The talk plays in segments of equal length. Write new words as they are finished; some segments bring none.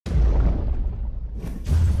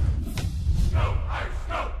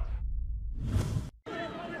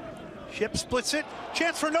Ship splits it.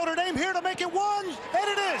 Chance for Notre Dame here to make it one. And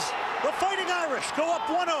it is. The Fighting Irish go up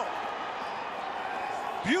 1-0.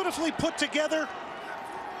 Beautifully put together.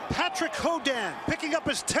 Patrick Hodan picking up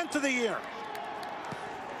his 10th of the year.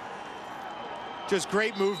 Just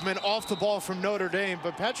great movement off the ball from Notre Dame.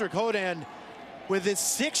 But Patrick Hodan with his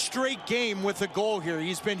 6th straight game with a goal here.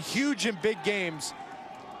 He's been huge in big games.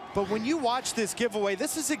 But when you watch this giveaway,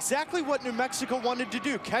 this is exactly what New Mexico wanted to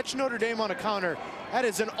do. Catch Notre Dame on a counter. That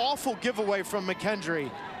is an awful giveaway from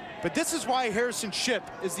McKendry. But this is why Harrison Shipp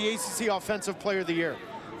is the ACC Offensive Player of the Year.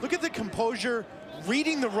 Look at the composure,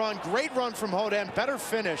 reading the run. Great run from Hodan, better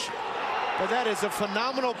finish. But that is a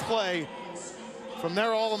phenomenal play from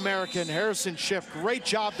their All-American, Harrison Shipp. Great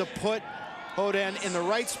job to put Hodan in the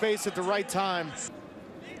right space at the right time.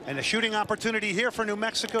 And a shooting opportunity here for New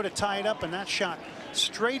Mexico to tie it up, and that shot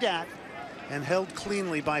straight at and held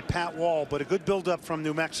cleanly by Pat Wall, but a good build-up from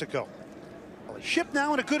New Mexico. Shipp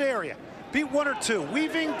now in a good area. Beat one or two.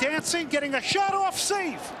 Weaving, dancing, getting a shot off,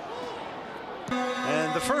 save.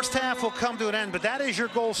 And the first half will come to an end, but that is your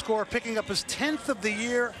goal scorer, picking up his 10th of the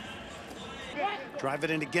year. Drive it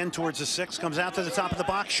in again towards the 6. Comes out to the top of the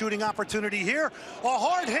box. Shooting opportunity here. A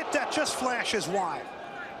hard hit that just flashes wide.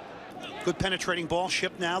 Good penetrating ball.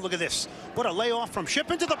 Shipp now. Look at this. What a layoff from Shipp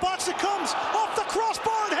into the box. It comes off the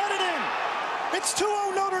crossbar and headed in. It's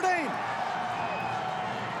 2-0 Notre Dame.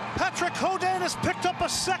 Patrick Hodan has picked up a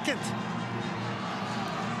 2nd.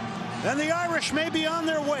 And the Irish may be on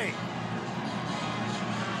their way.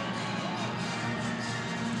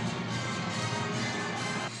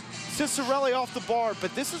 Cicerelli off the bar,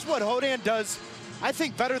 but this is what Hodan does, I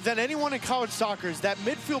think, better than anyone in college soccer, is that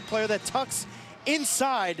midfield player that tucks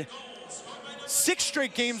inside. 6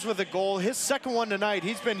 straight games with a goal. His 2nd one tonight.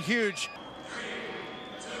 He's been huge.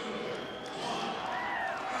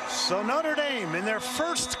 So Notre Dame, in their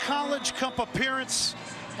first College Cup appearance,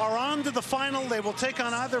 are on to the final. They will take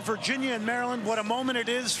on either Virginia and Maryland. What a moment it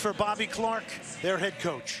is for Bobby Clark, their head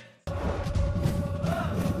coach.